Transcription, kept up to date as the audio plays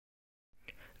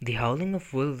The howling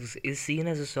of wolves is seen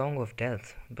as a song of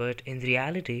death, but in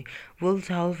reality, wolves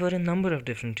howl for a number of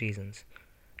different reasons.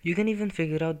 You can even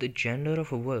figure out the gender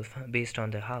of a wolf based on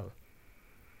their howl.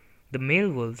 The male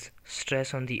wolves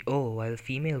stress on the O while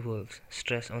female wolves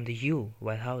stress on the U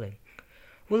while howling.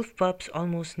 Wolf pups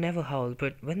almost never howl,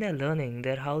 but when they're learning,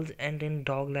 their howls end in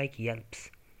dog like yelps.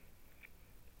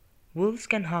 Wolves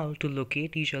can howl to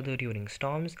locate each other during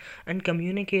storms and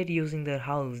communicate using their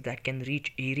howls that can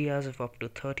reach areas of up to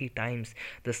 30 times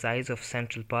the size of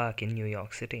Central Park in New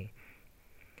York City.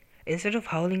 Instead of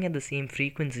howling at the same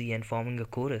frequency and forming a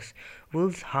chorus,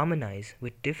 wolves harmonize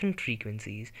with different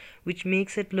frequencies, which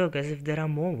makes it look as if there are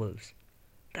more wolves.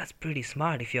 That's pretty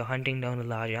smart if you're hunting down a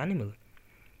large animal.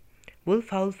 Wolf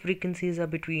howl frequencies are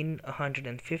between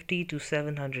 150 to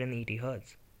 780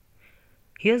 Hz.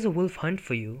 Here's a wolf hunt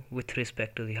for you with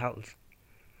respect to the howls.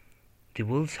 The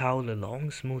wolves howl a long,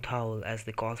 smooth howl as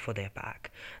they call for their pack.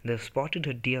 They've spotted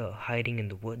a deer hiding in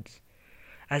the woods.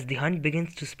 As the hunt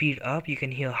begins to speed up, you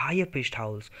can hear higher pitched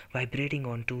howls vibrating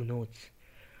on two notes.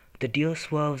 The deer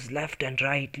swerves left and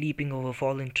right, leaping over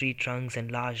fallen tree trunks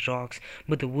and large rocks,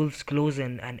 but the wolves close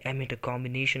in and emit a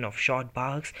combination of short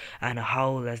barks and a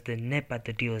howl as they nip at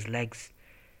the deer's legs.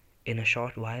 In a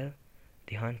short while,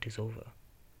 the hunt is over.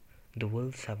 The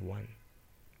wolves have won.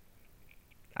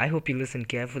 I hope you listen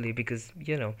carefully because,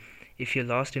 if you're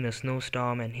lost in a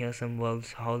snowstorm and hear some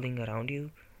wolves howling around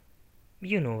you,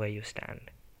 you know where you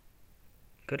stand.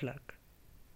 Good luck.